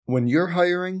When you're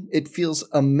hiring, it feels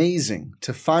amazing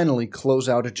to finally close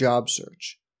out a job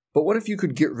search. But what if you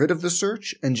could get rid of the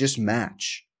search and just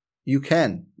match? You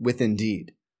can with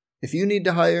Indeed. If you need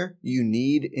to hire, you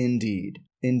need Indeed.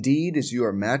 Indeed is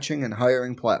your matching and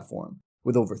hiring platform.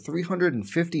 With over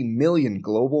 350 million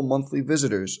global monthly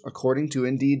visitors, according to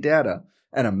Indeed data,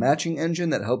 and a matching engine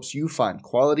that helps you find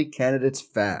quality candidates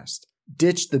fast.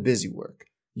 Ditch the busy work.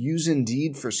 Use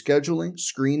Indeed for scheduling,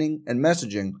 screening, and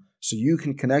messaging so you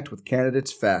can connect with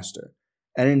candidates faster.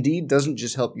 And Indeed doesn't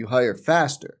just help you hire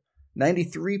faster.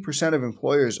 93% of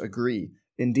employers agree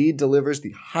Indeed delivers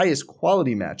the highest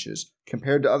quality matches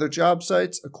compared to other job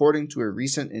sites, according to a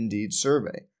recent Indeed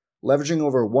survey. Leveraging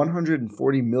over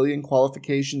 140 million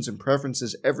qualifications and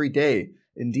preferences every day,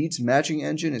 Indeed's matching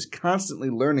engine is constantly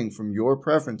learning from your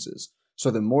preferences, so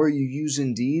the more you use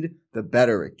Indeed, the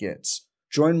better it gets.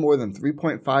 Join more than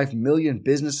 3.5 million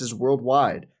businesses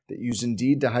worldwide that use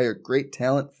Indeed to hire great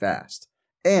talent fast.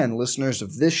 And listeners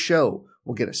of this show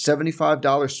will get a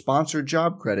 $75 sponsored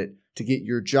job credit to get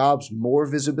your jobs more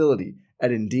visibility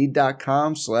at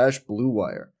Indeed.com/Blue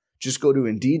Wire. Just go to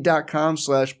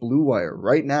Indeed.com/Blue Wire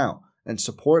right now and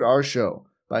support our show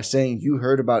by saying you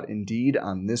heard about Indeed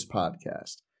on this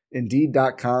podcast.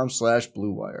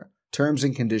 Indeed.com/Blue Wire. Terms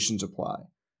and conditions apply.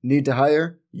 Need to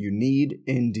hire? You need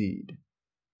Indeed.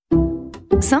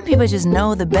 Some people just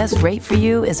know the best rate for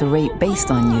you is a rate based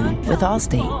on you with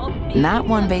Allstate. Not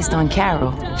one based on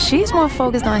Carol. She's more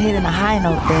focused on hitting a high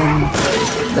note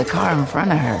than the car in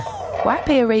front of her. Why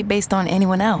pay a rate based on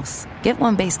anyone else? Get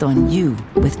one based on you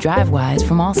with DriveWise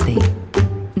from Allstate.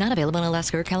 Not available in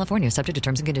Alaska or California, subject to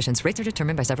terms and conditions. Rates are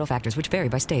determined by several factors, which vary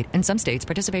by state. In some states,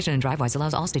 participation in DriveWise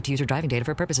allows Allstate to use your driving data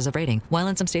for purposes of rating. While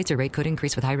in some states, your rate could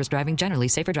increase with high-risk driving. Generally,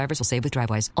 safer drivers will save with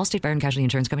DriveWise. Allstate Fire and Casualty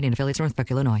Insurance Company and affiliates, Northbrook,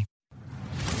 Illinois.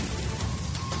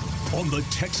 On the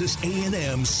Texas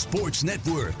A&M Sports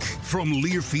Network, from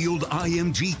Learfield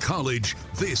IMG College,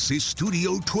 this is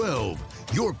Studio 12,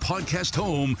 your podcast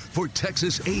home for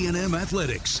Texas A&M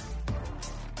athletics.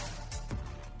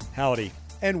 Howdy,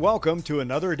 and welcome to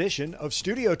another edition of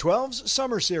Studio 12's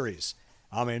Summer Series.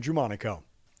 I'm Andrew Monaco.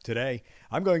 Today,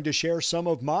 I'm going to share some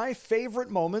of my favorite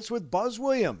moments with Buzz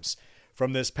Williams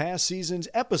from this past season's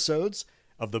episodes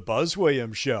of The Buzz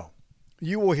Williams Show.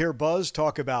 You will hear Buzz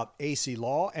talk about AC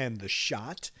Law and The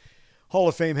Shot, Hall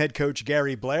of Fame head coach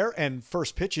Gary Blair, and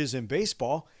first pitches in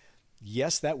baseball.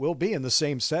 Yes, that will be in the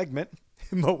same segment,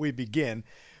 but we begin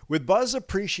with Buzz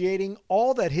appreciating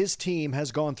all that his team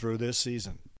has gone through this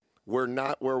season. We're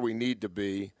not where we need to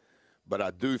be, but I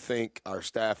do think our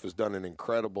staff has done an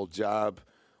incredible job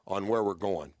on where we're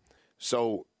going.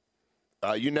 So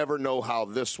you never know how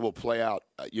this will play out.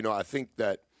 I think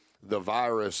that the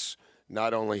virus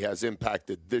not only has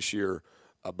impacted this year,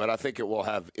 but I think it will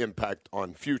have impact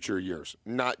on future years,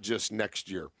 not just next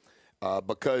year,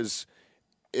 because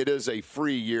it is a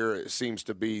free year. It seems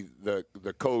to be the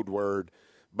code word,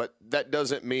 but that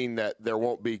doesn't mean that there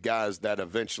won't be guys that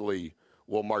eventually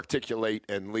will matriculate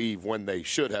and leave when they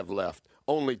should have left.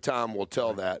 Only time will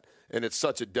tell that, and it's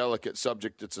such a delicate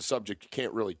subject. It's a subject you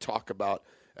can't really talk about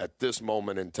at this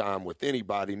moment in time with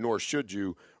anybody, nor should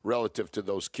you, relative to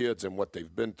those kids and what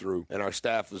they've been through. And our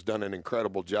staff has done an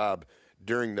incredible job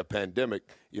during the pandemic.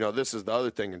 This is the other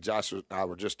thing, and Josh and I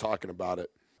were just talking about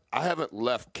it. I haven't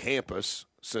left campus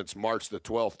since March the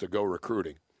 12th to go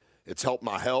recruiting. It's helped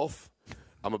my health.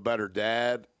 I'm a better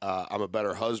dad. I'm a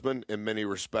better husband in many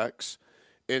respects.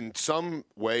 In some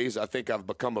ways, I think I've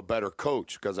become a better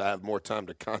coach because I have more time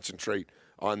to concentrate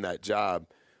on that job.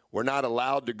 We're not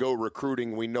allowed to go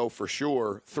recruiting, we know for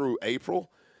sure, through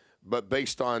April. But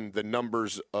based on the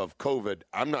numbers of COVID,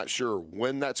 I'm not sure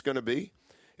when that's going to be.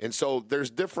 And so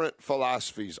there's different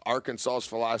philosophies. Arkansas's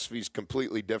philosophy is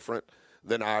completely different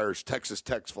than ours. Texas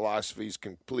Tech's philosophy is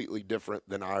completely different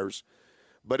than ours.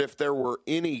 But if there were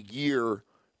any year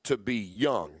to be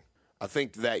young, I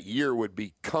think that year would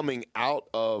be coming out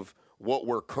of what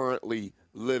we're currently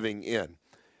living in.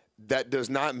 That does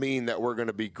not mean that we're going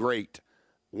to be great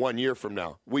 1 year from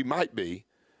now. We might be,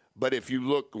 but if you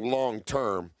look long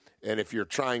term and if you're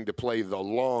trying to play the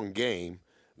long game,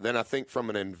 then I think from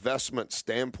an investment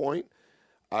standpoint,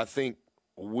 I think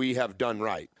we have done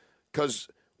right. Because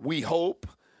we hope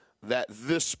that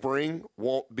this spring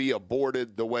won't be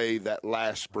aborted the way that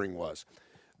last spring was.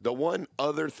 The one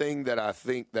other thing that I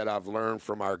think that I've learned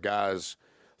from our guys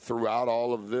throughout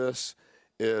all of this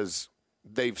is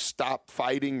they've stopped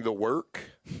fighting the work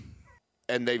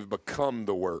and they've become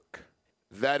the work.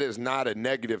 That is not a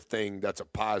negative thing. That's a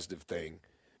positive thing.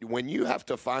 When you have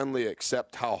to finally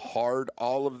accept how hard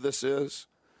all of this is,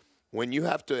 when you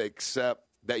have to accept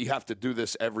that you have to do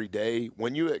this every day,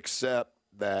 when you accept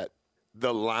that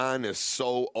the line is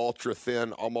so ultra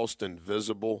thin, almost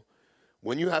invisible.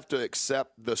 When you have to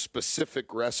accept the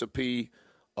specific recipe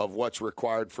of what's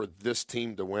required for this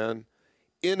team to win,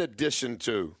 in addition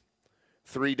to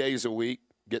 3 days a week,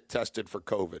 get tested for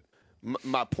COVID.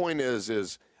 My point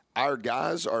is our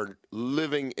guys are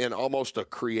living in almost a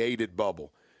created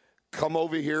bubble. Come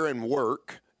over here and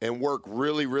work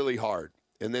really, really hard,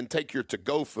 and then take your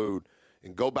to-go food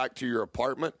and go back to your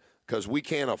apartment because we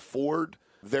can't afford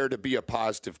there to be a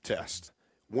positive test.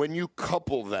 When you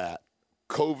couple that,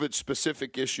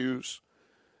 COVID-specific issues,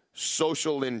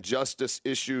 social injustice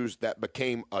issues that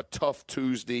became a tough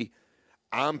Tuesday,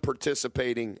 I'm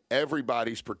participating,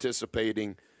 everybody's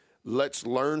participating. Let's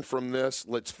learn from this.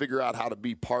 Let's figure out how to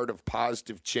be part of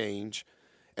positive change.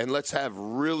 And let's have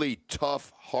really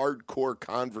tough, hardcore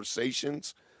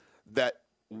conversations that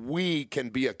we can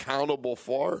be accountable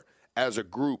for as a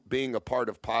group, being a part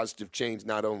of positive change,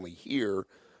 not only here,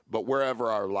 but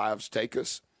wherever our lives take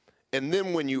us. And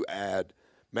then when you add,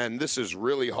 man, this is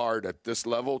really hard at this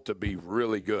level to be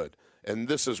really good, and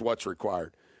this is what's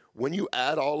required. When you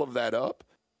add all of that up,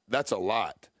 that's a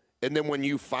lot. And then when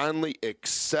you finally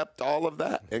accept all of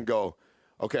that and go,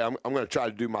 okay, I'm going to try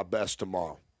to do my best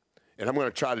tomorrow, and I'm going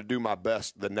to try to do my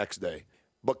best the next day,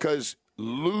 because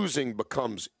losing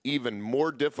becomes even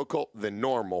more difficult than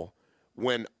normal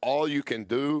when all you can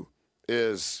do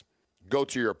is go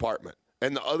to your apartment.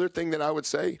 And the other thing that I would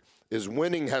say is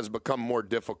winning has become more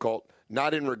difficult,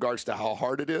 not in regards to how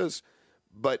hard it is,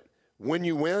 but when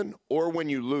you win or when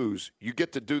you lose, you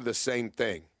get to do the same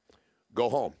thing. Go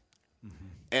home. Mm-hmm.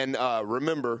 And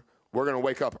remember, we're going to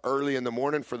wake up early in the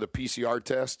morning for the PCR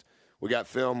test. We got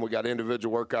film, we got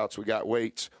individual workouts, we got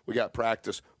weights, we got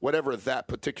practice, whatever that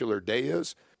particular day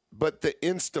is. But the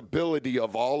instability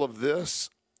of all of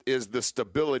this is the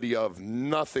stability of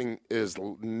nothing is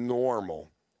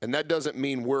normal. And that doesn't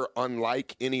mean we're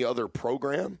unlike any other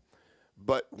program.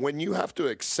 But when you have to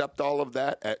accept all of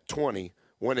that at 20,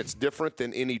 when it's different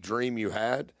than any dream you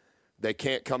had, they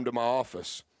can't come to my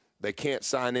office. They can't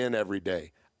sign in every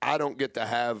day. I don't get to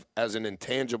have, as an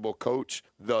intangible coach,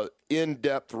 the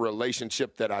in-depth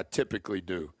relationship that I typically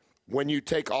do. When you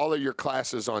take all of your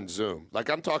classes on Zoom, like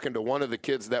I'm talking to one of the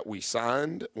kids that we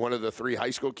signed, one of the 3 high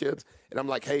school kids, and I'm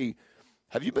like, hey,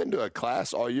 have you been to a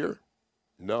class all year?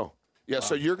 No. Yeah, wow.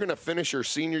 So you're going to finish your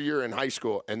senior year in high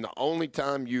school, and the only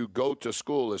time you go to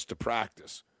school is to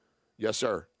practice. Yes,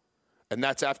 sir. And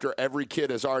that's after every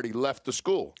kid has already left the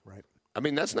school. Right. I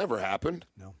mean, that's never happened.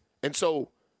 No. And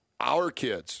so our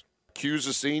kids, Q's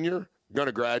a senior, going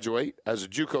to graduate. As a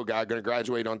JUCO guy, going to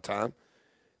graduate on time.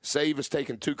 Save has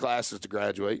taken 2 classes to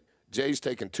graduate. Jay's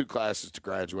taken 2 classes to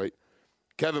graduate.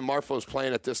 Kevin Marfo's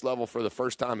playing at this level for the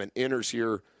first time and enters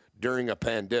here during a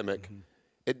pandemic. Mm-hmm.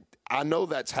 I know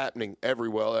that's happening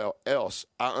everywhere else.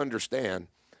 I understand.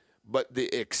 But the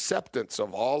acceptance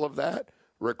of all of that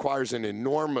requires an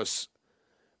enormous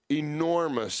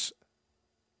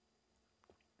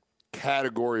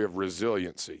category of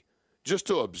resiliency just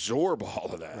to absorb all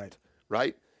of that,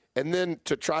 right? And then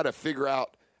to try to figure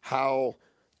out how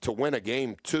to win a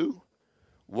game, too,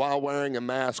 while wearing a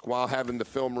mask, while having the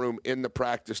film room in the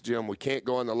practice gym. We can't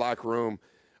go in the locker room.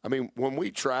 I mean, when we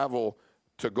travel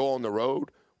to go on the road,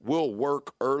 we'll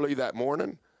work early that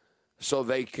morning so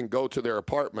they can go to their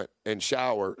apartment and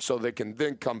shower so they can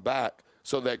then come back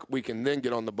so that we can then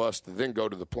get on the bus to then go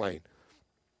to the plane.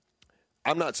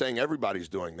 I'm not saying everybody's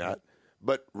doing that,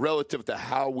 but relative to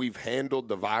how we've handled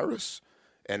the virus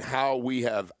and how we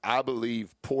have, I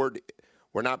believe,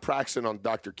 we're not practicing on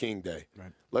Dr. King Day.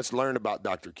 Right. Let's learn about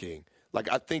Dr. King.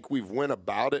 Like, I think we've went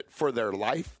about it for their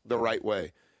life the right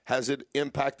way. Has it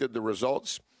impacted the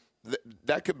results?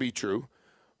 That could be true.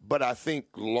 But I think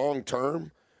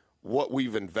long-term, what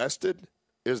we've invested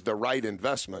is the right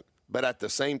investment. But at the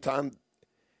same time,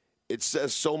 it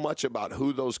says so much about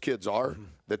who those kids are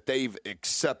that they've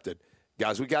accepted.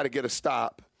 Guys, we got to get a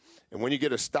stop. And when you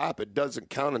get a stop, it doesn't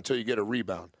count until you get a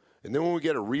rebound. And then when we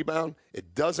get a rebound,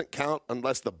 it doesn't count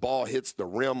unless the ball hits the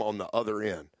rim on the other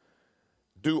end.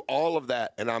 Do all of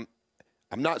that. And I'm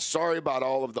not sorry about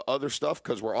all of the other stuff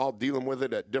because we're all dealing with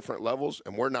it at different levels,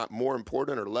 and we're not more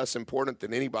important or less important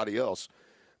than anybody else.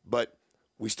 But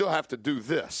we still have to do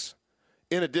this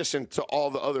in addition to all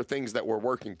the other things that we're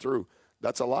working through.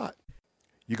 That's a lot.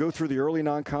 You go through the early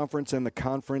non-conference and the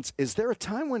conference. Is there a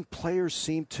time when players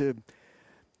the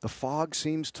fog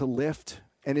seems to lift,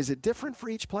 and is it different for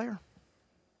each player?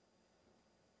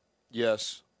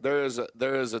 Yes, there is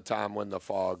a time when the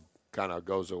fog kind of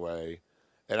goes away.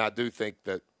 And I do think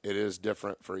that it is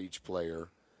different for each player.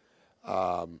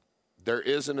 There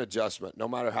is an adjustment. No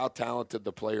matter how talented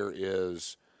the player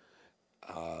is,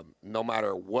 no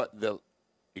matter what the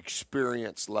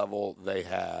experience level they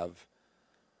have,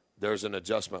 there's an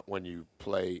adjustment when you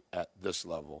play at this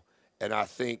level. And I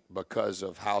think because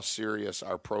of how serious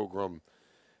our program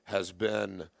has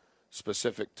been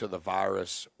specific to the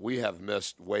virus, we have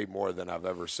missed way more than I've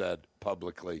ever said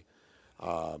publicly.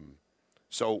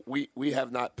 So we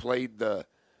have not played the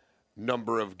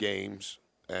number of games,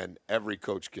 and every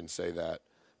coach can say that,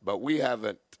 but we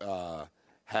haven't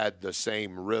had the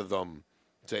same rhythm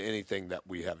to anything that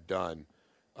we have done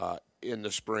in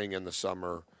the spring and the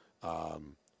summer.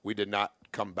 We did not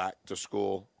come back to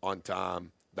school on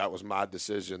time. That was my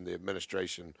decision. The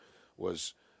administration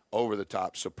was over the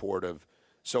top supportive.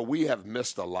 So we have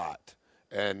missed a lot.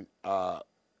 And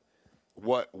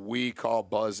what we call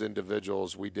buzz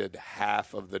individuals, we did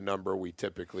half of the number we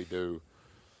typically do.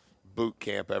 Boot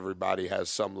camp, everybody has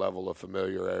some level of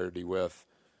familiarity with.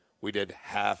 We did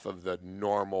half of the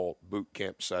normal boot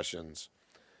camp sessions.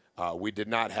 We did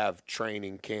not have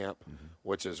training camp,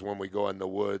 which is when we go in the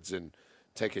woods and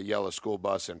take a yellow school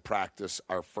bus and practice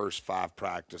our first 5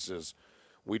 practices.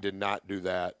 We did not do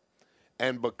that.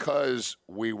 And because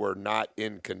we were not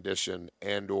in condition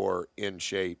and or in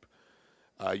shape,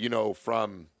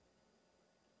 from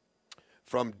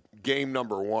game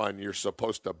number 1, you're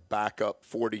supposed to back up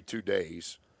 42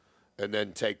 days and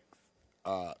then take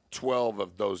 12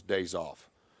 of those days off.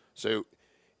 So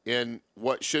in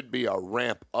what should be a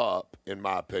ramp up, in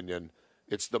my opinion,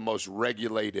 it's the most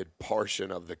regulated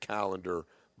portion of the calendar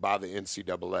by the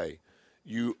NCAA.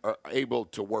 You are able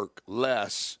to work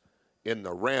less in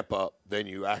the ramp up than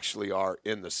you actually are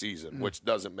in the season, which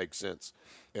doesn't make sense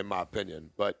in my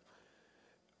opinion. But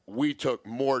we took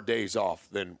more days off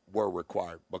than were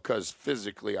required because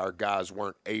physically our guys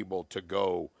weren't able to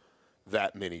go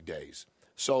that many days.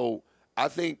 So I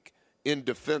think in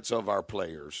defense of our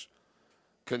players,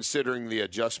 considering the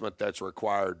adjustment that's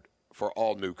required for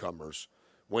all newcomers,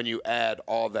 when you add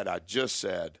all that I just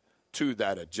said to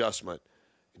that adjustment,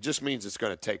 it just means it's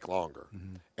going to take longer.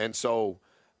 And so,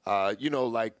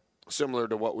 like similar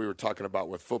to what we were talking about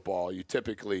with football, you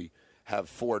typically have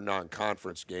 4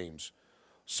 non-conference games.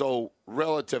 So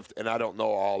relative, and I don't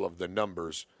know all of the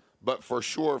numbers, but for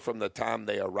sure from the time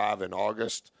they arrive in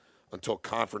August until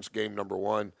conference game number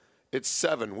 1, it's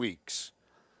 7 weeks.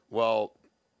 Well,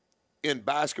 in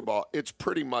basketball, it's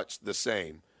pretty much the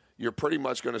same. You're pretty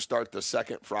much going to start the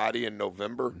second Friday in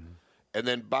November, and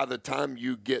then by the time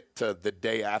you get to the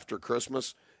day after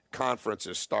Christmas, conference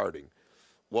is starting.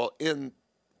 Well,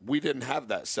 we didn't have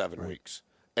that 7 weeks.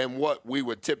 And what we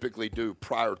would typically do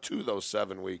prior to those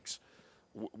 7 weeks,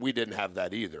 we didn't have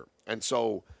that either. And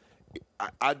so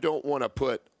I don't want to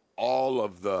put all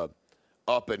of the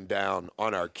up and down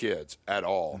on our kids at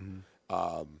all.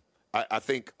 I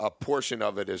think a portion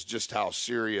of it is just how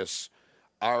serious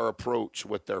our approach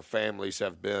with their families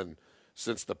have been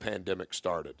since the pandemic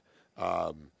started.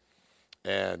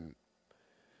 And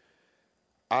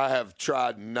I have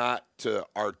tried not to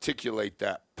articulate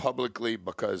that publicly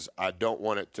because I don't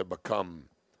want it to become,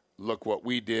 look what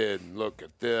we did and look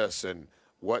at this and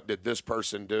what did this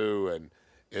person do, and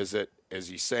is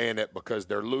he saying it because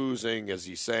they're losing? Is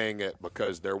he saying it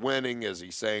because they're winning? Is he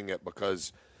saying it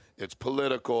because it's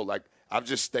political? Like, I've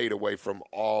just stayed away from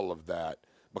all of that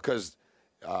because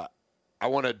I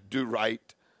want to do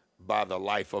right by the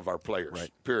life of our players,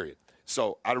 period.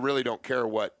 So I really don't care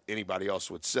what anybody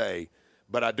else would say,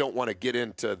 but I don't want to get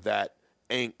into that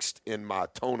angst in my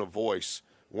tone of voice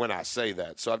when I say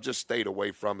that. So I've just stayed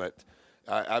away from it.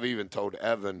 I've even told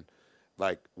Evan,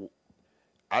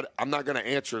 I'm not going to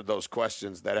answer those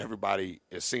questions that everybody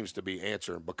seems to be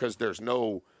answering because there's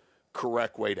no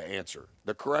correct way to answer.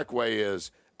 The correct way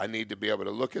is I need to be able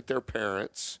to look at their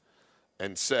parents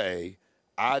and say,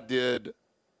 I did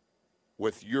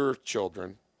with your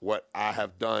children what I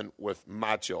have done with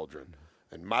my children.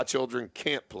 And my children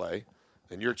can't play,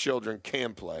 and your children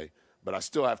can play, but I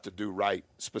still have to do right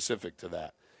specific to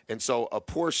that. And so a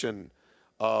portion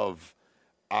of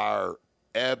our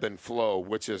ebb and flow,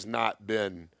 which has not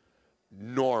been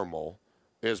normal,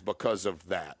 is because of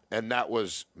that. And that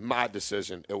was my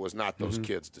decision. It was not those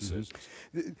kids' decisions.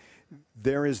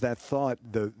 There is that thought,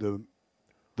 the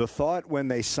thought when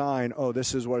they sign,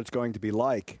 this is what it's going to be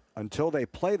like, until they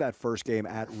play that first game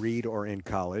at Reed or in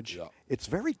college, it's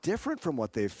very different from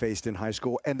what they've faced in high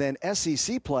school. And then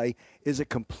SEC play is a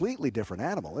completely different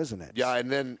animal, isn't it? Yeah, and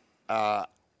then,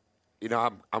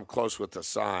 I'm close with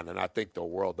Hassan, and I think the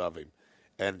world of him.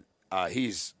 And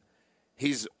he's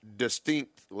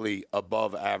distinctly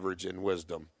above average in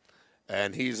wisdom,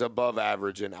 and he's above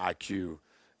average in IQ.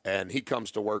 And he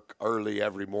comes to work early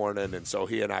every morning, and so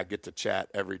he and I get to chat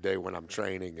every day when I'm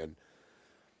training. And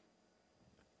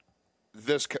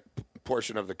this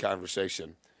portion of the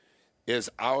conversation. Is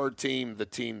our team the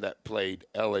team that played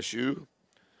LSU,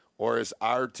 or is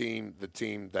our team the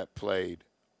team that played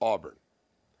Auburn?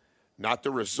 Not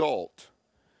the result,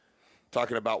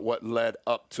 talking about what led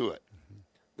up to it.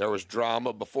 There was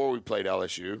drama before we played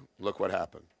LSU. Look what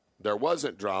happened. There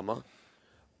wasn't drama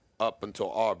up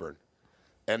until Auburn.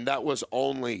 And that was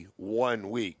only 1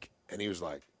 week. And he was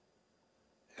like,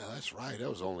 yeah, that's right. That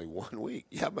was only 1 week.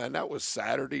 Yeah, man, that was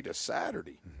Saturday to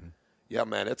Saturday. Mm-hmm. Yeah,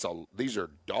 man, these are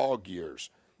dog years.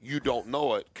 You don't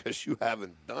know it because you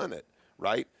haven't done it,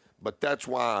 right? But that's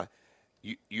why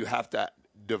you have to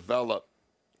develop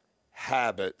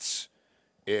habits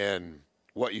in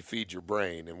what you feed your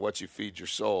brain and what you feed your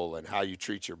soul and how you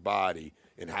treat your body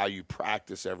and how you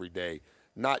practice every day,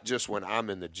 not just when I'm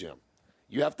in the gym.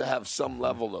 You have to have some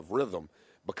level of rhythm,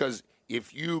 because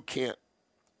if you can't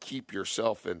keep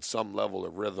yourself in some level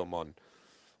of rhythm on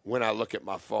when I look at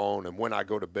my phone and when I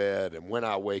go to bed and when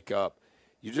I wake up,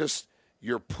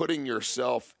 you're putting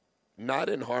yourself not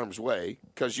in harm's way,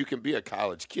 because you can be a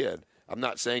college kid. I'm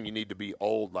not saying you need to be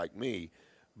old like me,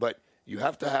 but you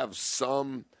have to have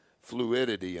some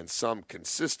fluidity and some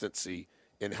consistency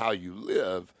in how you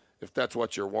live if that's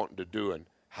what you're wanting to do and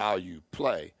how you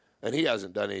play. And he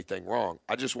hasn't done anything wrong.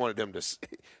 I just wanted him to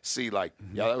see like,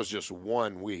 yeah, that was just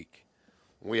 1 week.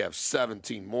 We have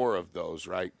 17 more of those,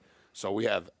 right? So we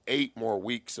have 8 more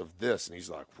weeks of this. And he's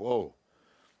like, whoa.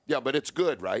 Yeah, but it's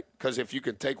good, right? Because if you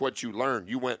can take what you learned,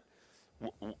 you went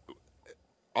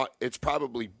it's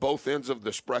probably both ends of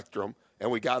the spectrum, and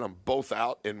we got them both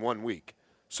out in 1 week.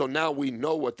 So now we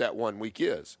know what that 1 week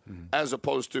is, as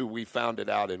opposed to we found it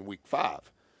out in week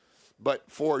 5. But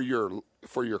for your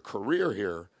career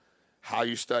here, how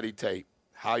you study tape,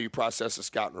 how you process a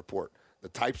scouting report, the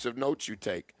types of notes you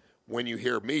take, when you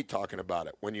hear me talking about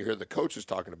it, when you hear the coaches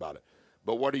talking about it.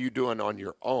 But what are you doing on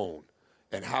your own?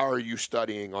 And how are you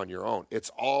studying on your own?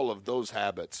 It's all of those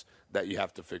habits that you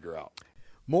have to figure out.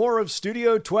 More of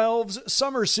Studio 12's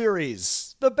Summer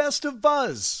Series, The Best of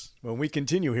Buzz, when we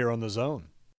continue here on The Zone.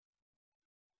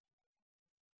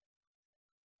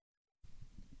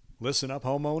 Listen up,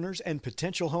 homeowners and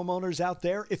potential homeowners out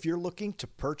there. If you're looking to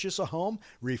purchase a home,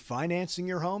 refinancing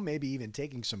your home, maybe even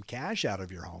taking some cash out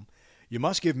of your home, you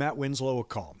must give Matt Winslow a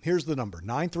call. Here's the number,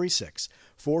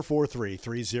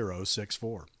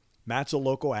 936-443-3064. Matt's a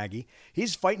local Aggie.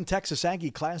 He's fighting Texas Aggie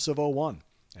class of 01.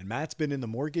 And Matt's been in the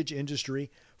mortgage industry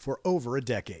for over a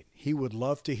decade. He would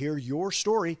love to hear your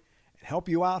story and help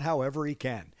you out however he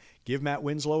can. Give Matt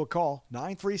Winslow a call,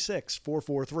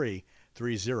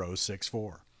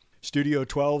 936-443-3064. Studio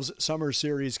 12's Summer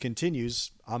Series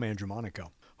continues. I'm Andrew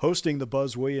Monaco, hosting the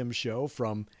Buzz Williams Show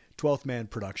from 12th Man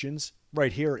Productions,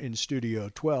 right here in Studio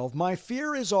 12. My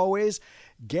fear is always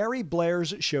Gary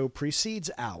Blair's show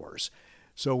precedes ours.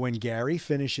 So when Gary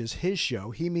finishes his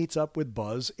show, he meets up with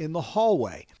Buzz in the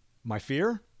hallway. My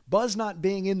fear? Buzz not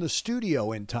being in the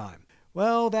studio in time.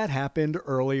 Well, that happened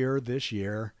earlier this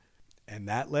year, and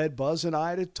that led Buzz and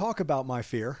I to talk about my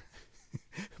fear,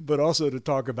 but also to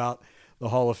talk about the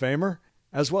Hall of Famer,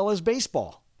 as well as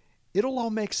baseball. It'll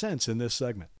all make sense in this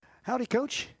segment. Howdy,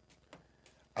 Coach.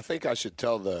 I think I should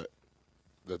tell the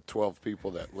 12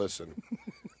 people that listen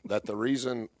that the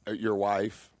reason your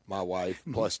wife, my wife,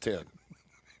 plus 10,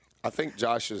 I think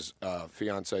Josh's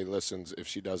fiance listens if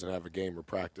she doesn't have a game or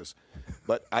practice.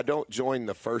 But I don't join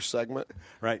the first segment,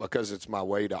 right, because it's my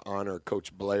way to honor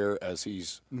Coach Blair as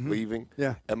he's leaving.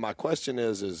 Yeah. And my question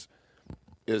is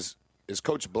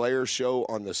Coach Blair's show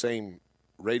on the same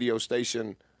radio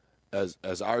station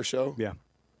as our show? Yeah.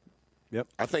 Yep.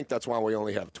 I think that's why we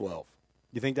only have 12.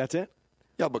 You think that's it?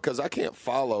 Yeah, because I can't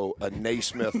follow a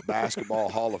Naismith basketball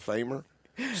Hall of Famer.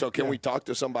 So can we talk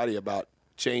to somebody about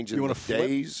changing the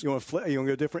days? You want to flip? You want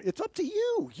to go different? It's up to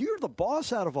you. You're the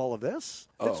boss out of all of this.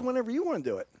 It's whenever you want to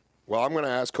do it. Well, I'm going to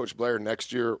ask Coach Blair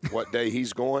next year what day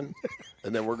he's going,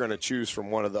 and then we're going to choose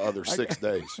from one of the other 6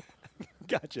 days.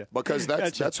 Gotcha. Because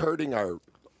that's hurting our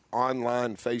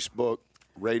online, Facebook,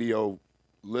 radio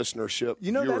listenership,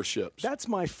 viewerships. That's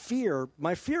my fear.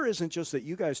 My fear isn't just that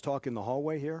you guys talk in the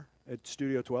hallway here at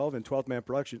Studio 12 and 12th Man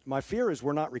Productions. My fear is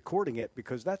we're not recording it,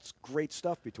 because that's great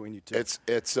stuff between you two.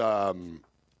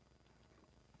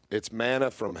 It's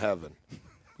manna from heaven.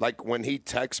 Like when he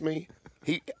texts me,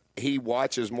 he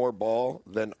watches more ball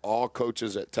than all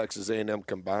coaches at Texas A&M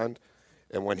combined.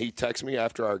 And when he texts me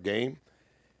after our game,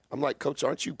 I'm like, Coach,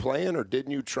 aren't you playing, or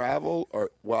didn't you travel?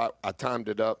 Or, well, I timed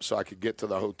it up so I could get to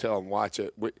the hotel and watch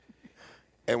it.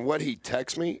 And what he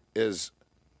texts me is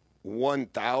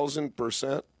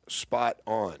 1,000% spot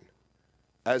on,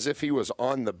 as if he was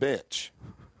on the bench.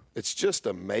 It's just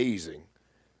amazing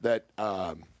that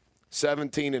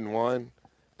 17-1,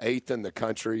 8th in the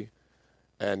country.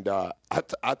 And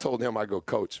I told him, I go,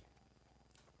 Coach,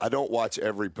 I don't watch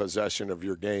every possession of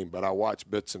your game, but I watch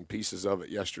bits and pieces of it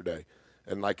yesterday.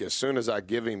 And, like, as soon as I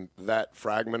give him that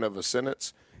fragment of a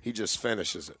sentence, he just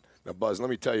finishes it. Now, Buzz, let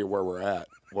me tell you where we're at,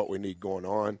 what we need going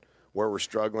on, where we're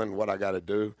struggling, what I got to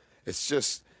do. It's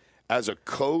just, as a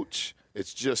coach,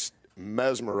 it's just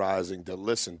mesmerizing to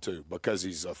listen to because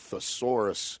he's a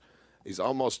thesaurus. He's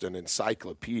almost an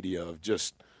encyclopedia of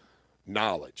just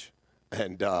knowledge.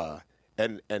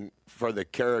 And for the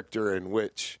character in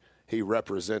which he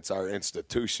represents our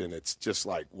institution, it's just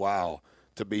like, wow,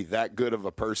 to be that good of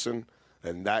a person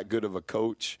and that good of a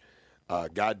coach.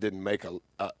 God didn't make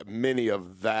many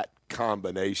of that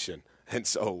combination. And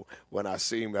so when I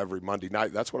see him every Monday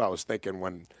night, that's what I was thinking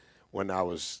when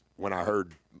I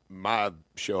heard my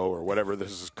show or whatever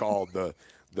this is called, the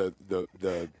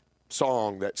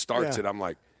song that starts it. I'm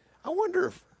like, I wonder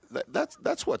if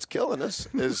that's what's killing us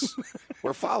is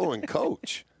we're following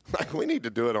Coach. Like, we need to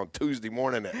do it on Tuesday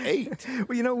morning at 8.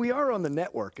 Well, we are on the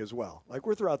network as well. Like,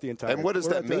 we're throughout the entire. And what does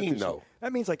that mean, though?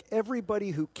 That means, like,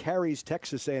 everybody who carries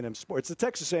Texas A&M Sports. It's the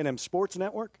Texas A&M Sports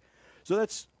Network. So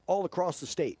that's all across the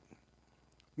state.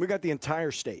 We got the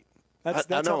entire state.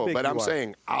 That's I know, how big but you I'm are.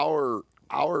 saying our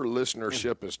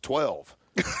listenership is 12,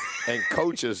 and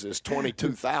Coach's is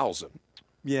 22,000.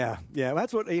 Yeah.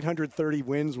 That's what 830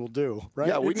 wins will do, right?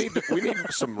 Yeah, we need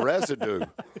some residue.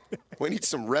 We need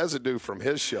some residue from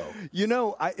his show.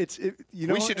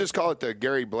 We should just call it the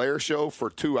Gary Blair Show for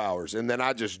 2 hours, and then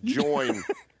I just join.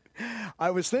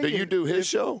 I was thinking. Do you do his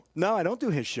show? No, I don't do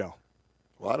his show.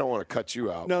 Well, I don't want to cut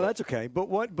you out. No, that's okay. But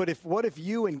what if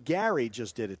you and Gary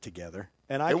just did it together?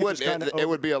 And it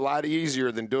would be a lot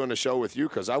easier than doing a show with you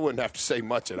because I wouldn't have to say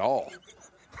much at all.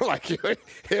 Like,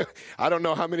 I don't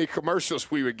know how many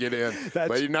commercials we would get in,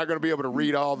 but you're not going to be able to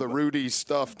read all the Rudy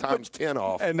stuff times 10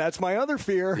 off. And that's my other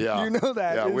fear. Yeah. You know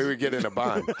that. Yeah, we would get in a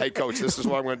bind. Hey, Coach, this is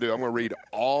what I'm going to do. I'm going to read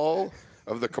all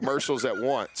of the commercials at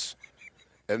once.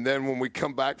 And then when we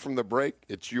come back from the break,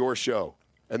 it's your show.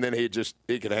 And then he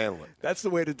could handle it. That's the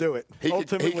way to do it. He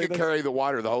could carry the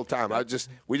water the whole time.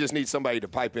 We just need somebody to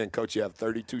pipe in. Coach, you have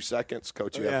 32 seconds.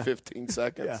 Coach, you have 15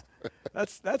 seconds. Yeah.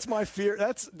 That's my fear.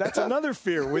 That's another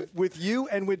fear with you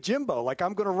and with Jimbo. Like,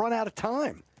 I'm going to run out of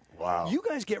time. Wow. You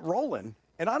guys get rolling,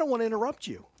 and I don't want to interrupt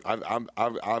you. I'm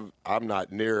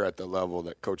not near at the level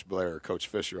that Coach Blair or Coach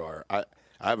Fisher are. I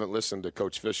haven't listened to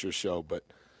Coach Fisher's show, but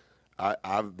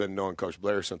I've been knowing Coach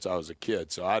Blair since I was a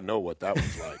kid, so I know what that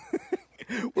was like.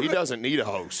 He doesn't need a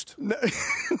host. No.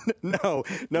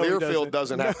 Learfield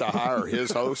doesn't have to hire his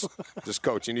host. Just,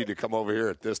 Coach, you need to come over here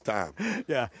at this time.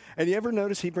 Yeah. And you ever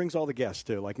notice he brings all the guests,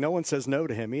 too? Like, no one says no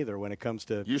to him either when it comes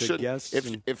to guests.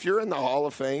 If you're in the Hall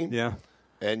of Fame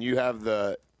and you have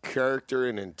the character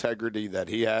and integrity that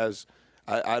he has,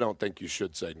 I don't think you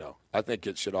should say no. I think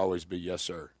it should always be yes,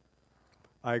 sir.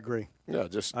 I agree. Yeah,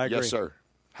 yes, sir.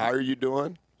 How are you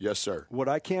doing? Yes, sir. What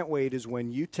I can't wait is when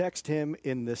you text him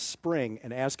in the spring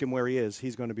and ask him where he is,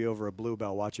 he's going to be over at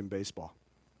Bluebell watching baseball.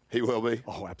 He will be?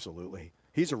 Oh, absolutely.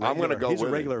 He's a regular. I'm going to go with him. He's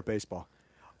a regular at baseball.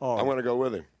 Oh, I'm going to go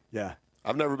with him. Yeah.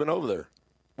 I've never been over there.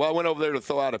 Well, I went over there to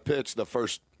throw out a pitch the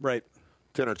first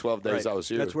 10 or 12 days I was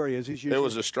here. That's where he is. He's usually. It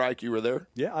was a strike. You were there?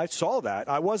 Yeah, I saw that.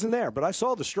 I wasn't there, but I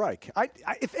saw the strike.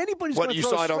 If anybody's going to throw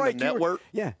a strike. What, you saw it on the network?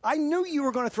 Yeah. I knew you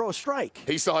were going to throw a strike.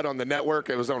 He saw it on the network.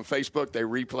 It was on Facebook. They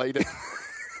replayed it.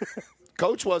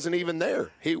 Coach wasn't even there.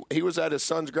 He was at his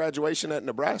son's graduation at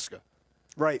Nebraska.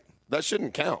 Right. That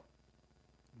shouldn't count.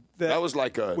 That was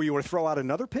like a. Well, you want to throw out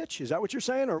another pitch? Is that what you're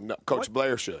saying? Or no, Coach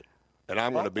Blair should, and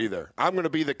I'm going to be there. I'm going to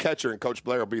be the catcher, and Coach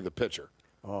Blair will be the pitcher.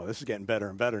 Oh, this is getting better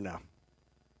and better now.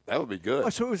 That would be good. Oh,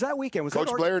 so it was that weekend.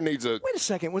 Coach Blair needs a. Wait a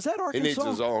second. Was that Arkansas? He needs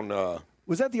his own.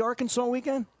 Was that the Arkansas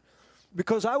weekend?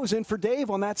 Because I was in for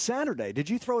Dave on that Saturday. Did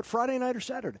you throw it Friday night or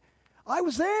Saturday? I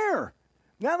was there.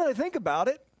 Now that I think about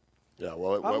it. Yeah,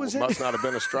 well, it must not have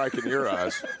been a strike in your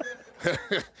eyes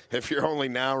if you're only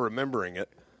now remembering it.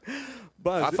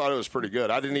 Buzz, I thought it was pretty good.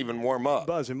 I didn't even warm up.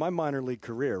 Buzz, in my minor league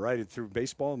career, right, through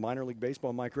baseball, minor league baseball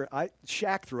in my career,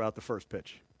 Shaq threw out the first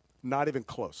pitch. Not even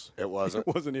close. It wasn't?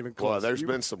 It wasn't even close. Well, there's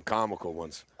been some comical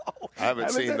ones. I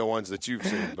haven't seen the ones that you've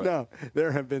seen. But. No,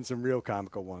 there have been some real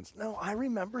comical ones. No, I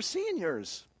remember seeing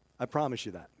yours. I promise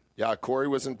you that. Yeah, Corey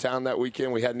was in town that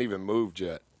weekend. We hadn't even moved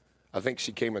yet. I think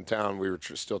she came in town. We were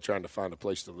still trying to find a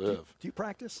place to live. Do you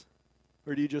practice?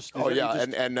 Or do you just – Oh, yeah,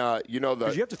 and you know –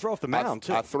 because you have to throw off the mound,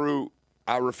 too.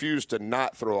 I refused to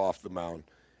not throw off the mound.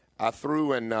 I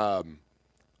threw in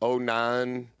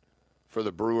 2009 for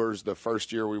the Brewers the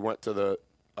first year we went to the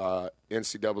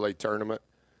NCAA tournament.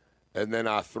 And then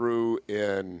I threw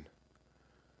in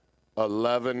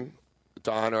 2011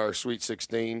 to honor our Sweet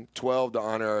 16, 12 to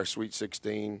honor our Sweet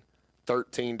 16,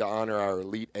 13 to honor our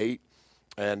Elite 8.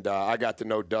 And I got to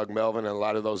know Doug Melvin and a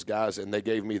lot of those guys, and they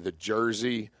gave me the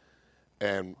jersey,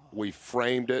 and we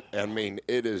framed it. I mean,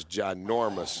 it is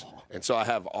ginormous. And so I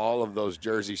have all of those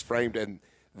jerseys framed, and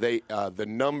they the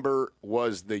number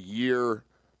was the year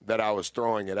that I was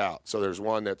throwing it out. So there's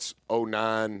one that's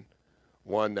 09,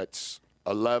 one that's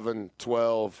 11,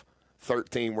 12,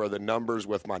 13 were the numbers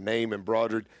with my name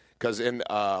embroidered. Because in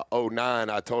 09,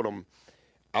 I told them,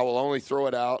 I will only throw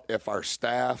it out if our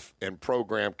staff and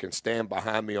program can stand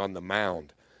behind me on the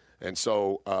mound. And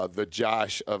so the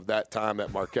Josh of that time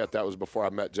at Marquette, that was before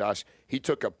I met Josh, he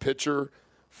took a picture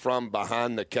from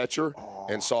behind the catcher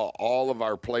and saw all of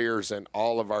our players and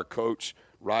all of our coach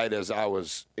right as I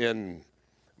was in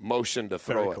motion to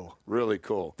throw Very it. cool. Really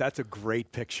cool. That's a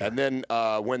great picture. And then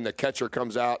when the catcher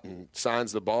comes out and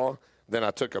signs the ball, then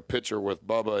I took a picture with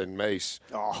Bubba and Mace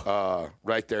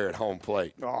right there at home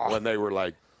plate when they were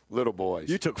like little boys.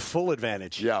 You took full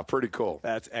advantage. Yeah, pretty cool.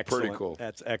 That's excellent. Pretty cool.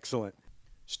 That's excellent.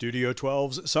 Studio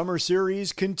 12's Summer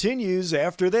Series continues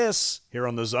after this here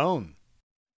on The Zone.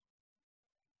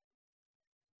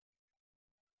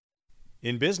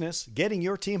 In business, getting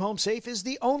your team home safe is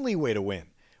the only way to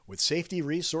win. With safety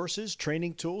resources,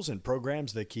 training tools, and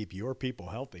programs that keep your people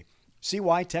healthy. See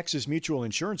why Texas Mutual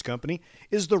Insurance Company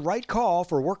is the right call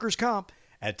for workers' comp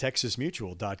at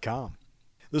texasmutual.com.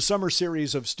 The summer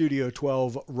series of Studio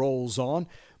 12 rolls on.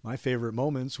 My favorite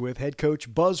moments with head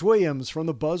coach Buzz Williams from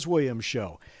the Buzz Williams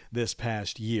Show this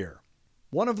past year.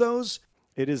 One of those,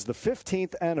 it is the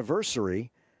 15th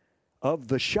anniversary of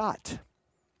The Shot.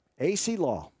 AC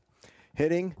Law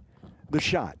hitting The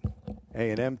Shot.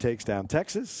 A&M takes down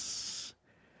Texas.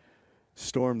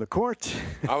 Storm the court.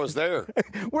 I was there.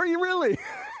 Were you really?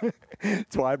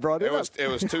 That's why I brought it up. It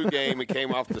was 2-game. He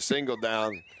came off the single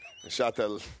down and shot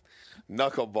the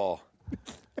knuckleball.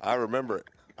 I remember it.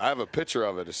 I have a picture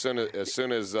of it. As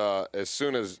soon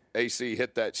as AC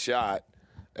hit that shot,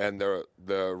 and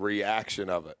the reaction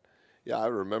of it. Yeah, I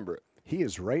remember it. He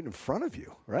is right in front of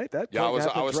you, right? I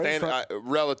was standing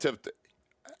relative to.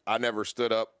 I never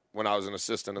stood up when I was an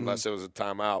assistant unless it was a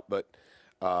timeout, but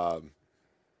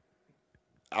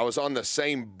I was on the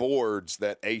same boards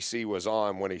that AC was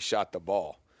on when he shot the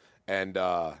ball, and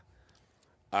I'm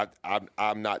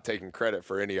not taking credit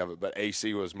for any of it, but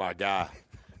AC was my guy,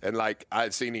 and like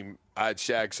I'd seen him, I'd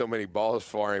shagged so many balls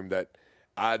for him that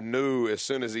I knew as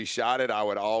soon as he shot it, I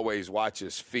would always watch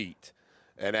his feet,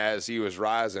 and as he was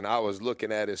rising, I was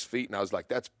looking at his feet, and I was like,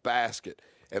 "That's basket,"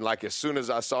 and like as soon as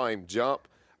I saw him jump,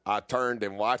 I turned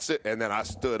and watched it, and then I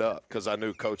stood up because I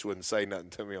knew Coach wouldn't say nothing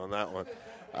to me on that one.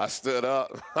 I stood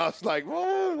up. I was like,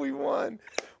 "Whoa, we won!"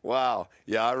 Wow.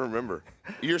 Yeah, I remember.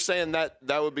 You're saying that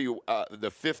would be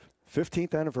the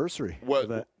 15th anniversary.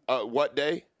 What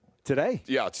day? Today.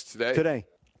 Yeah, it's today. Today.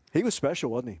 He was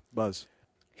special, wasn't he, Buzz?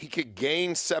 He could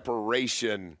gain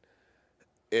separation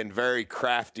in very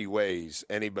crafty ways,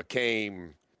 and he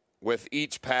became, with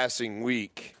each passing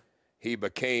week, he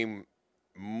became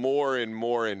more and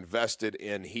more invested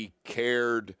in he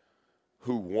cared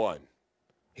who won.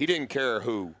 He didn't care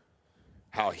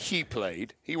how he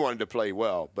played. He wanted to play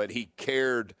well, but he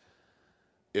cared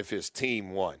if his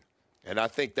team won. And I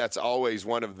think that's always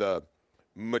one of the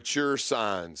mature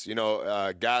signs. You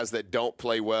know, guys that don't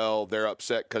play well, they're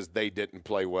upset because they didn't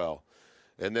play well.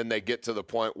 And then they get to the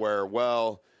point where,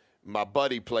 well, my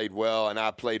buddy played well and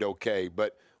I played okay.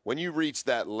 But when you reach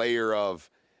that layer of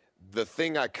the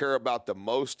thing I care about the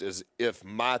most is if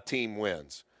my team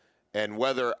wins. And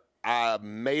whether I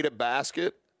made a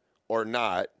basket or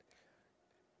not,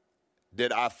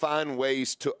 did I find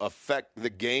ways to affect the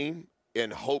game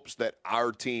in hopes that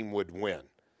our team would win?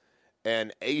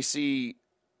 And AC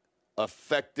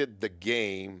affected the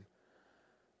game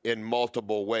in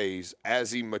multiple ways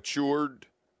as he matured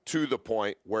to the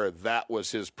point where that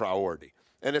was his priority.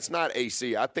 And it's not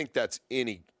AC. I think that's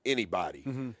anybody.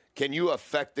 Mm-hmm. Can you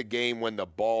affect the game when the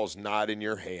ball's not in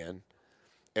your hand?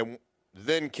 And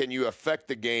then can you affect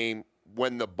the game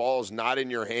when the ball's not in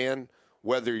your hand,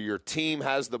 whether your team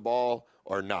has the ball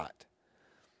or not?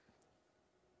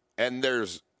 And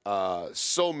there's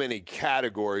so many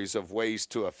categories of ways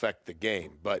to affect the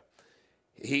game. But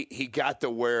he got to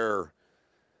where,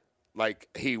 like,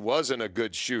 he wasn't a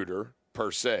good shooter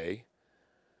per se,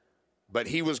 but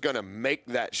he was going to make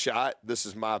that shot. This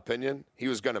is my opinion. He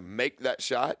was going to make that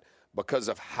shot because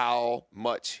of how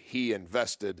much he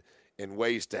invested in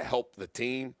ways to help the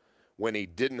team when he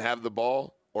didn't have the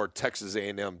ball or Texas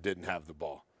A&M didn't have the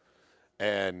ball.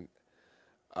 And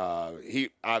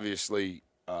he obviously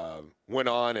went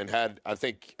on and had, I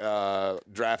think,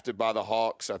 drafted by the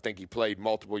Hawks. I think he played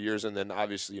multiple years, and then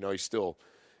obviously,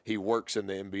 he works in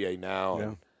the NBA now. Yeah.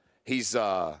 And he's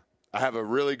I have a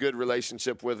really good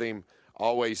relationship with him.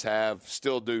 Always have,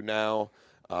 still do now.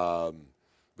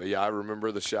 But yeah, I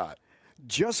remember the shot.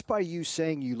 Just by you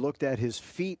saying you looked at his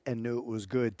feet and knew it was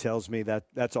good tells me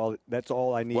that's all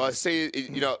I need. Well, see,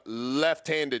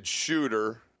 left-handed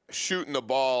shooter shooting the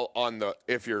ball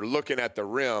if you're looking at the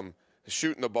rim,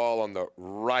 shooting the ball on the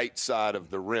right side of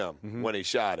the rim when he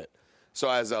shot it. So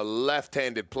as a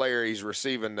left-handed player, he's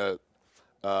receiving the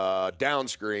down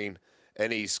screen,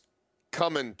 and he's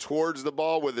coming towards the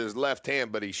ball with his left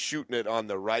hand, but he's shooting it on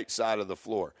the right side of the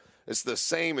floor. It's the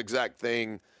same exact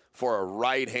thing for a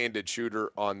right-handed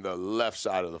shooter on the left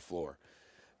side of the floor.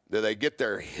 Do they get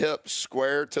their hips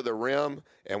square to the rim,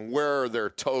 and where are their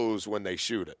toes when they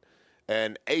shoot it?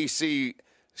 And AC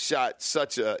shot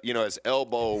his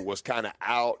elbow was kind of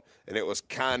out, and it was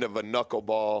kind of a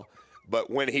knuckleball. But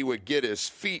when he would get his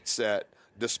feet set,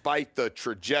 despite the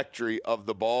trajectory of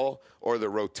the ball or the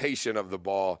rotation of the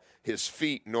ball, his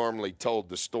feet normally told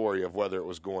the story of whether it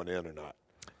was going in or not.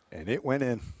 And it went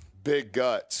in. Big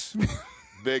guts.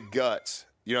 Big guts.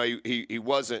 He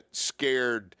wasn't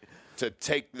scared to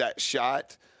take that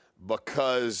shot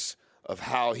because of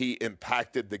how he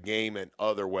impacted the game in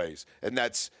other ways. And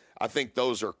I think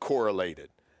those are correlated.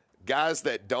 Guys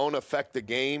that don't affect the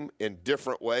game in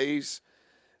different ways,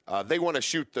 they want to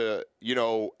shoot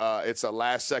it's a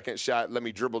last-second shot. Let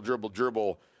me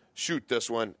dribble, shoot this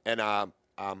one, and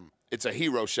it's a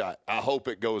hero shot. I hope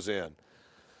it goes in.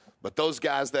 But those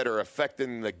guys that are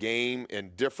affecting the game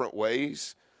in different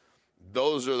ways,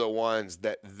 those are the ones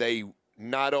that they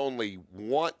not only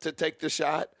want to take the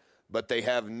shot, but they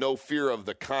have no fear of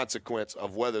the consequence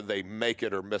of whether they make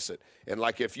it or miss it. And,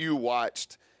 if you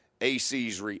watched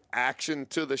AC's reaction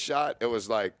to the shot, it was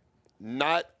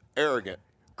not arrogant.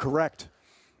 Correct.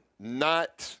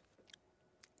 Not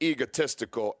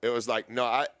egotistical. It was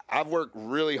no, I've worked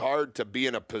really hard to be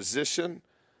in a position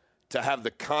to have the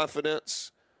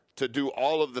confidence to do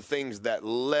all of the things that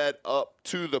led up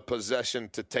to the possession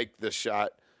to take this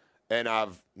shot, and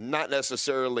I've not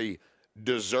necessarily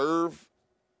deserved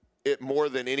it more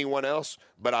than anyone else,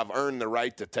 but I've earned the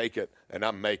right to take it, and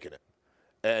I'm making it.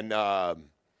 And,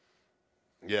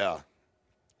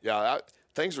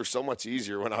 things were so much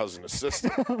easier when I was an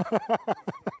assistant.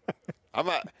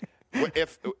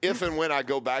 If and when I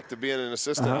go back to being an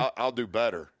assistant, I'll do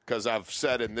better, because I've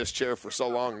sat in this chair for so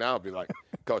long now. I'll be like,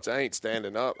 Coach, I ain't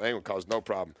standing up. It ain't gonna cause no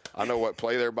problem. I know what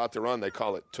play they're about to run. They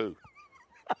call it 2.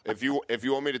 If you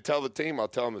want me to tell the team, I'll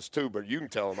tell them it's 2. But you can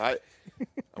tell them I'm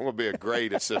gonna be a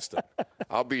great assistant.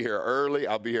 I'll be here early.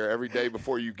 I'll be here every day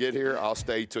before you get here. I'll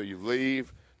stay till you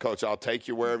leave, Coach. I'll take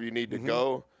you wherever you need to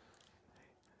go.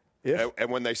 And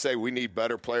when they say we need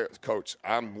better players, Coach,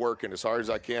 I'm working as hard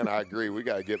as I can. I agree. We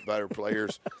got to get better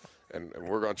players, and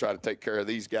we're going to try to take care of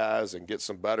these guys and get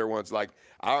some better ones. I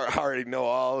already know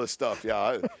all this stuff.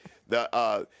 Yeah.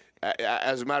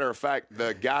 As a matter of fact,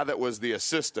 the guy that was the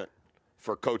assistant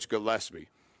for Coach Gillespie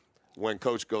when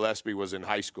Coach Gillespie was in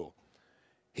high school,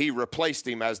 he replaced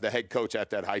him as the head coach at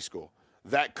that high school.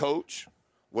 That coach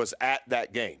was at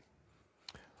that game.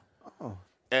 Oh.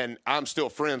 And I'm still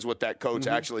friends with that coach.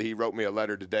 Mm-hmm. Actually, he wrote me a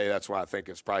letter today. That's why I think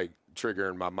it's probably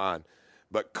triggering my mind.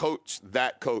 But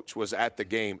that coach was at the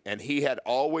game, and he had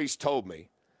always told me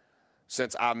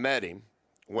since I met him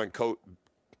when Coach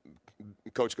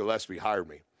Gillespie hired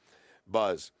me,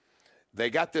 Buzz, they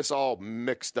got this all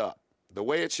mixed up. The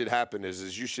way it should happen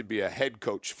is you should be a head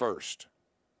coach first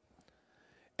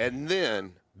and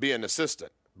then be an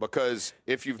assistant. Because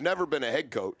if you've never been a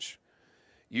head coach,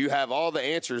 you have all the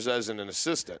answers as an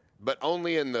assistant, but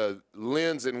only in the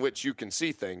lens in which you can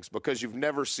see things, because you've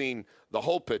never seen the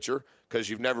whole picture, because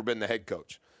you've never been the head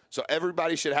coach. So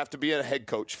everybody should have to be a head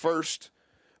coach first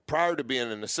prior to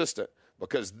being an assistant,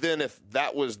 because then if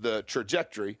that was the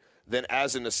trajectory, then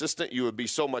as an assistant you would be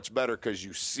so much better because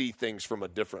you see things from a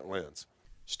different lens.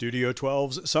 Studio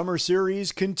 12's Summer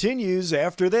Series continues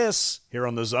after this here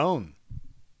on The Zone.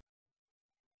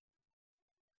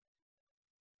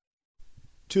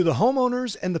 To the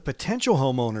homeowners and the potential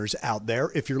homeowners out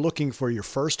there, if you're looking for your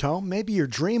first home, maybe your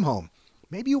dream home,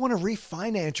 maybe you want to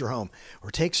refinance your home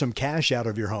or take some cash out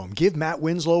of your home, give Matt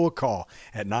Winslow a call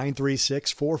at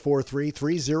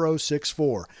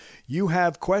 936-443-3064. You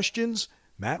have questions?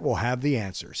 Matt will have the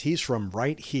answers. He's from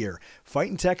right here,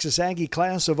 fighting Texas Aggie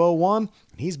class of 01.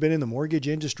 He's been in the mortgage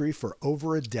industry for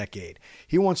over a decade.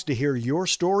 He wants to hear your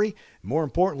story. More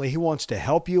importantly, he wants to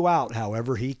help you out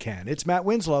however he can. It's Matt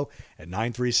Winslow at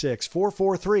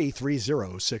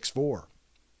 936-443-3064.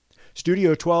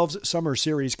 Studio 12's summer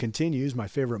series continues. My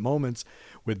favorite moments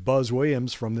with Buzz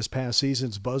Williams from this past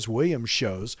season's Buzz Williams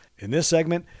shows. In this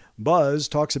segment, Buzz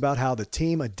talks about how the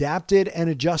team adapted and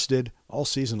adjusted all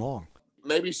season long.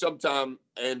 Maybe sometime,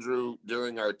 Andrew,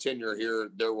 during our tenure here,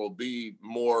 there will be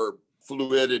more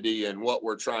fluidity in what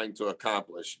we're trying to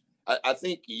accomplish. I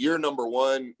think year number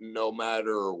one, no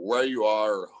matter where you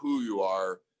are or who you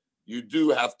are, you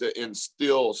do have to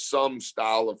instill some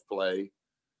style of play.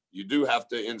 You do have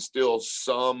to instill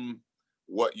some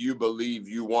what you believe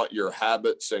you want your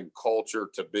habits and culture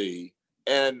to be.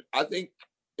 And I think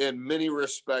in many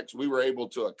respects, we were able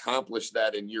to accomplish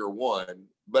that in year one.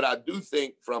 But I do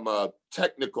think from a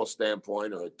technical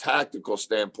standpoint or a tactical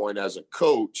standpoint as a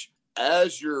coach,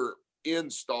 as you're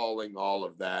installing all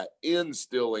of that,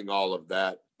 instilling all of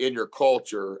that in your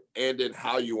culture and in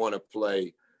how you want to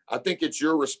play, I think it's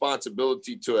your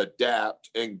responsibility to adapt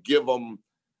and give them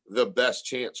the best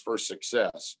chance for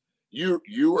success. You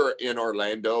were in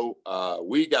Orlando.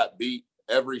 We got beat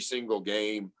every single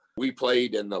game. We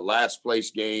played in the last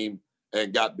place game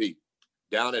and got beat.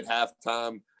 Down at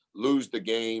halftime, lose the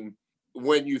game.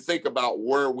 When you think about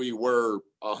where we were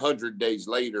 100 days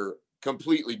later,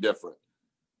 completely different.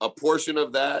 A portion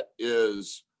of that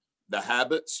is the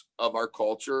habits of our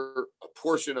culture. A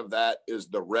portion of that is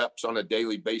the reps on a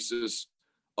daily basis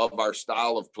of our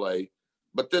style of play.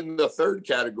 But then the third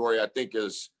category, I think,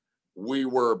 is we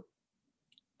were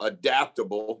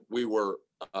adaptable. We were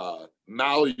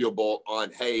malleable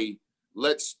on, hey,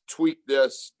 let's tweak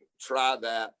this, try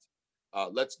that.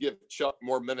 Let's give Chuck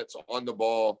more minutes on the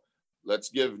ball. Let's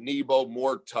give Nebo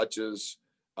more touches.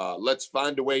 Let's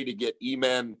find a way to get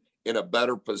E-Man in a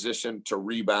better position to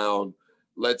rebound.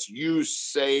 Let's use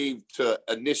save to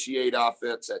initiate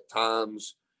offense at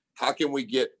times. How can we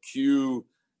get Q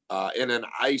in an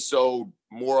ISO,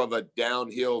 more of a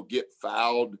downhill, get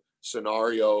fouled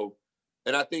scenario?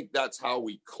 And I think that's how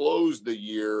we closed the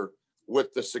year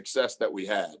with the success that we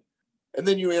had. And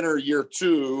then you enter year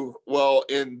two. Well,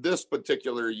 in this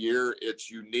particular year,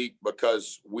 it's unique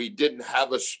because we didn't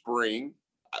have a spring.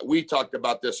 We talked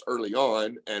about this early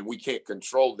on, and we can't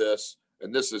control this.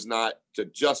 And this is not to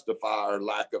justify our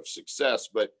lack of success,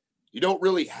 but you don't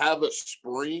really have a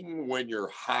spring when you're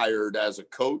hired as a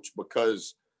coach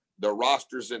because the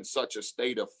roster's in such a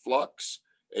state of flux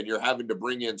and you're having to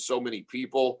bring in so many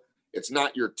people. It's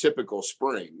not your typical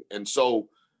spring. And so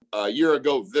a year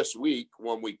ago this week,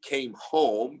 when we came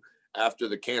home after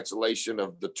the cancellation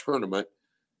of the tournament,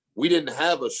 we didn't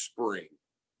have a spring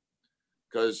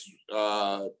because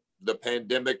the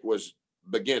pandemic was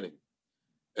beginning.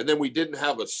 And then we didn't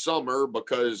have a summer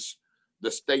because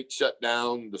the state shut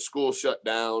down, the school shut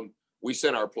down. We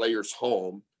sent our players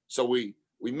home. So we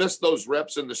missed those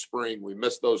reps in the spring. We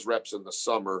missed those reps in the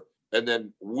summer. And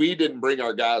then we didn't bring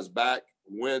our guys back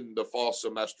when the fall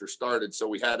semester started. So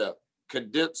we had a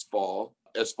condensed fall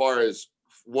as far as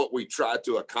what we tried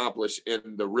to accomplish in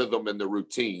the rhythm and the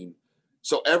routine.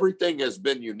 So everything has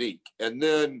been unique. And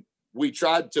then we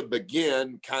tried to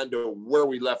begin kind of where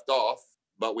we left off,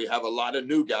 but we have a lot of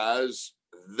new guys.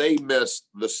 They missed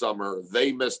the summer.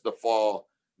 They missed the fall,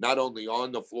 not only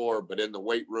on the floor, but in the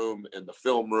weight room, in the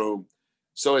film room.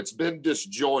 So it's been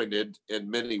disjointed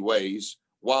in many ways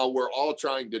while we're all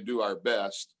trying to do our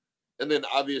best. And then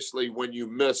obviously when you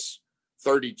miss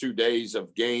 32 days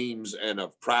of games and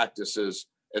of practices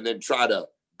and then try to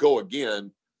go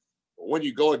again, when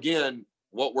you go again,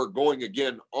 what we're going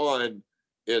again on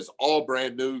is all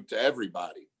brand new to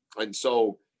everybody. And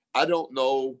so I don't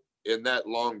know in that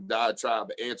long diatribe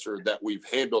answer that we've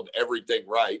handled everything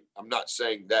right. I'm not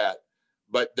saying that,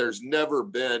 but there's never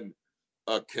been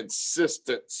a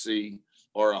consistency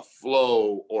or a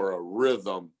flow or a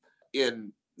rhythm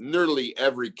in nearly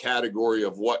every category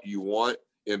of what you want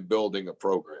in building a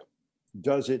program.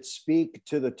 Does it speak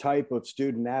to the type of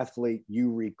student athlete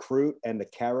you recruit and the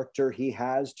character he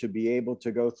has to be able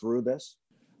to go through this?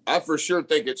 I for sure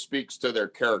think it speaks to their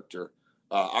character.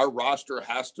 Our roster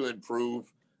has to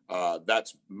improve.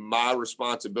 That's my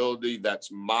responsibility. That's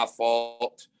my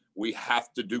fault. We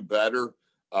have to do better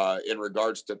in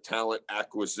regards to talent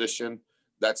acquisition.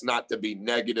 That's not to be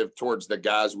negative towards the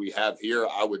guys we have here.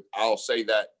 I'll say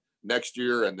that next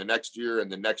year and the next year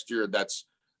and the next year. That's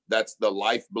the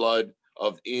lifeblood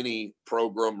of any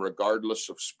program, regardless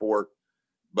of sport.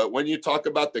 But when you talk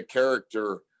about the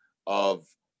character of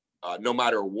no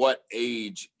matter what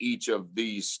age each of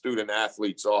these student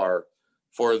athletes are,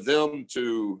 for them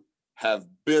to have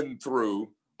been through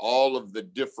all of the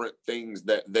different things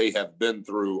that they have been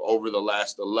through over the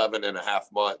last 11 and a half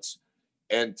months,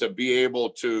 and to be able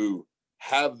to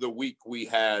have the week we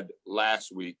had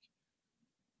last week,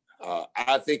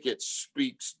 I think it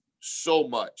speaks so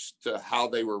much to how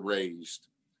they were raised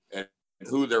and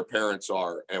who their parents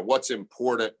are and what's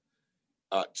important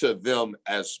to them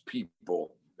as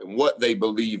people and what they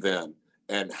believe in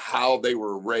and how they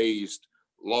were raised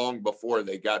long before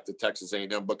they got to Texas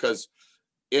A&M. Because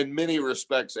in many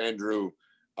respects, Andrew,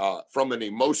 from an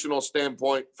emotional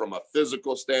standpoint, from a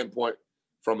physical standpoint,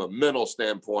 from a mental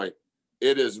standpoint,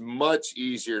 it is much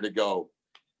easier to go,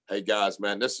 hey guys,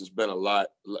 man, this has been a lot.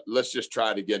 Let's just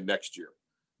try it again next year.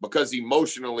 Because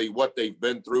emotionally, what they've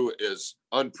been through is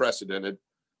unprecedented.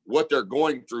 What they're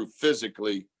going through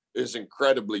physically is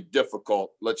incredibly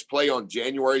difficult. Let's play on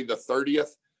January the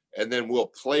 30th, and then we'll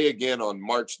play again on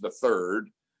March the 3rd.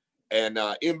 And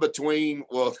in between,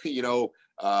 well,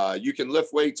 you can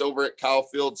lift weights over at Kyle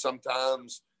Field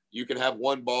sometimes. You can have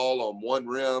one ball on one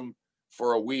rim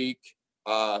for a week.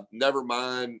 Never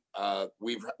mind.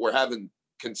 We're having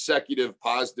consecutive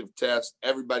positive tests.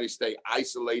 Everybody stay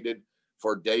isolated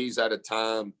for days at a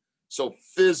time. So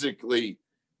physically,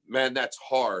 man, that's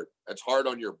hard. That's hard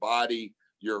on your body.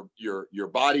 Your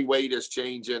body weight is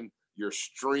changing. Your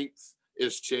strength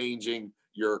is changing.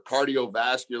 Your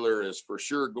cardiovascular is for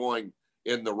sure going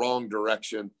in the wrong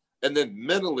direction. And then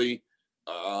mentally,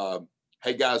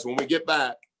 hey guys, when we get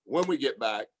back,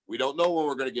 we don't know when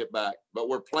we're going to get back, but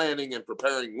we're planning and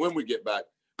preparing when we get back.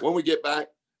 When we get back,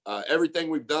 everything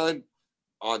we've done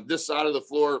on this side of the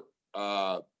floor,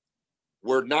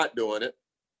 we're not doing it.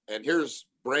 And here's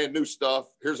brand new stuff.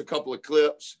 Here's a couple of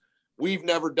clips. We've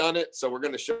never done it, so we're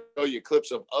going to show you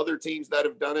clips of other teams that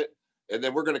have done it. And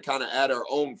then we're going to kind of add our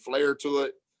own flair to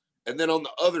it. And then on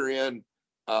the other end,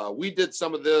 we did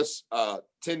some of this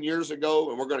 10 years ago,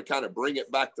 and we're going to kind of bring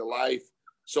it back to life.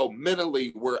 So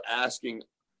mentally, we're asking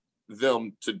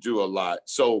them to do a lot.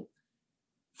 So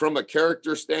from a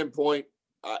character standpoint,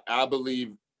 I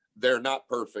believe they're not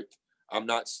perfect. I'm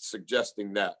not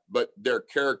suggesting that, but their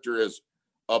character is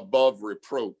above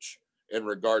reproach in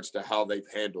regards to how they've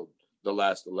handled the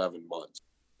last 11 months.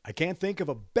 I can't think of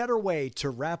a better way to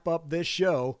wrap up this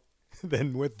show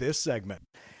than with this segment.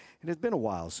 It has been a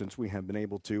while since we have been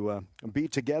able to be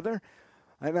together.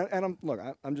 I'm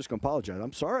just going to apologize.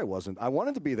 I'm sorry I wasn't. I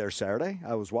wanted to be there Saturday.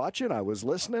 I was watching. I was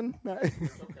listening. It's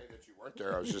okay that you weren't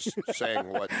there. I was just saying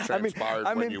what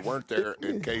transpired when you weren't there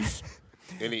in case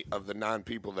any of the 9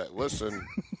 people that listen,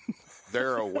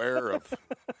 they're aware of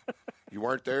you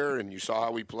weren't there and you saw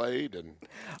how we played. And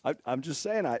I'm just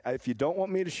saying, if you don't want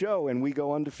me to show and we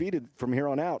go undefeated from here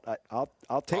on out,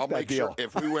 I'll take that deal. Sure,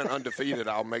 if we went undefeated,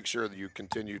 I'll make sure that you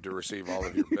continue to receive all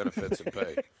of your benefits and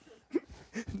pay.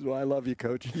 That's why I love you,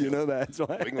 Coach. You know that.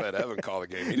 We can let Evan call the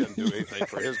game. He doesn't do anything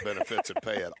for his benefits and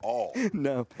pay at all.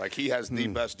 No. Like, he has the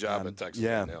best job at Texas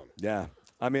A&M. Yeah.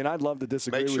 I mean, I'd love to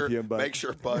disagree with you, but make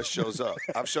sure Buzz shows up.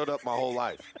 I've showed up my whole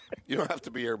life. You don't have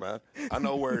to be here, man. I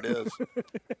know where it is.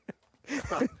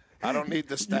 I don't need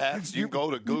the stats. You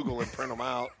go to Google and print them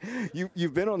out.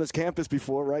 You've been on this campus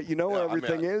before, right? You know where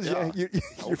everything is. Yeah,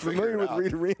 you're familiar with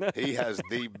Reed Arena. He has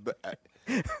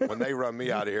when they run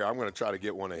me out of here, I'm going to try to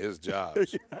get one of his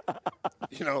jobs.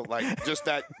 Like just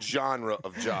that genre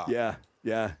of job. Yeah.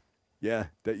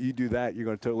 That you do that, you're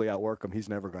going to totally outwork him. He's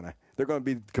never going to. They're going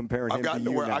to be comparing him to you. I've gotten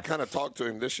to where I kind of talked to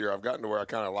him this year. I've gotten to where I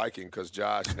kind of like him because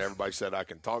Josh and everybody said I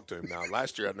can talk to him now.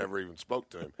 Last year I never even spoke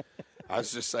to him. I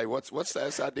was just say, what's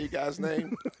the SID guy's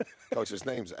name? Coach, his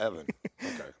name's Evan.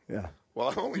 Okay. Yeah. Well,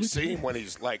 I only see him when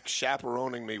he's like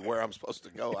chaperoning me where I'm supposed to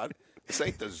go. This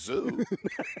ain't the zoo.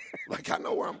 Like, I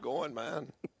know where I'm going, man.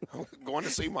 I'm going to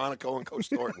see Monaco and Coach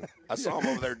Thornton. I saw them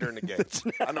over there during the game.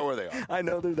 I know where they are. I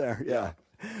know they're there. Yeah.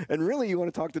 And really, you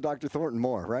want to talk to Dr. Thornton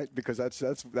more, right? Because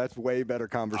that's way better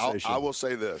conversation. I will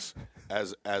say this,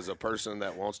 as a person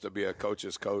that wants to be a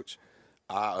coach's coach,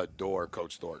 I adore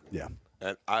Coach Thornton. Yeah.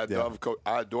 And I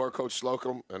adore Coach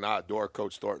Slocum, and I adore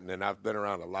Coach Thornton. And I've been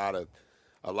around a lot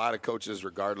of coaches,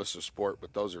 regardless of sport.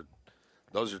 But those are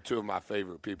two of my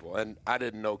favorite people. And I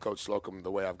didn't know Coach Slocum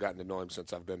the way I've gotten to know him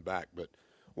since I've been back. But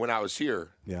when I was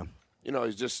here,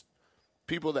 he's just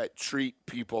people that treat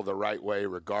people the right way,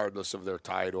 regardless of their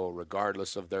title,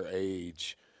 regardless of their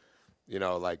age.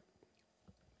 I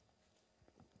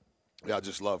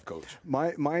just love Coach.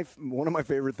 One of my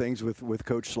favorite things with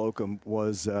Coach Slocum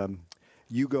was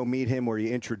you go meet him or you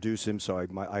introduce him. So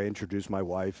I introduced my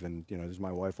wife, and this is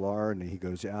my wife Laura, and he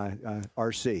goes,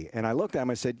 RC. And I looked at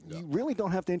him. I said, you really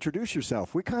don't have to introduce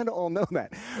yourself. We kind of all know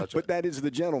that. That's right. But that is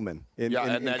the gentleman in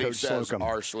and Coach he says Slocum.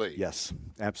 RC. Yes,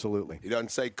 absolutely. He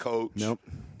doesn't say Coach. Nope.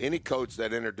 Any coach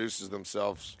that introduces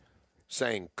themselves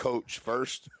saying Coach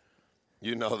first,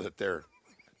 you know that they're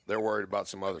worried about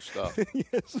some other stuff.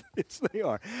 Yes, they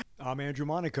are. I'm Andrew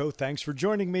Monaco. Thanks for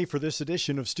joining me for this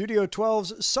edition of Studio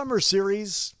 12's Summer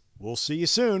Series. We'll see you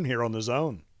soon here on The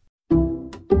Zone.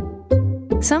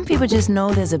 Some people just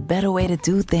know there's a better way to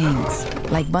do things,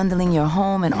 like bundling your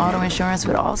home and auto insurance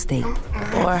with Allstate,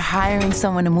 or hiring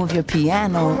someone to move your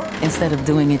piano instead of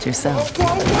doing it yourself.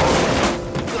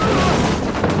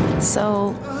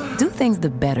 So, do things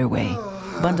the better way.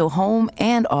 Bundle home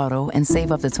and auto and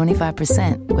save up to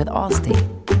 25% with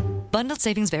Allstate. Bundled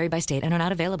savings vary by state and are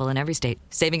not available in every state.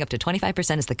 Saving up to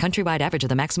 25% is the countrywide average of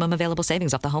the maximum available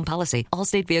savings off the home policy.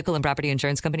 Allstate Vehicle and Property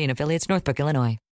Insurance Company and affiliates, Northbrook, Illinois.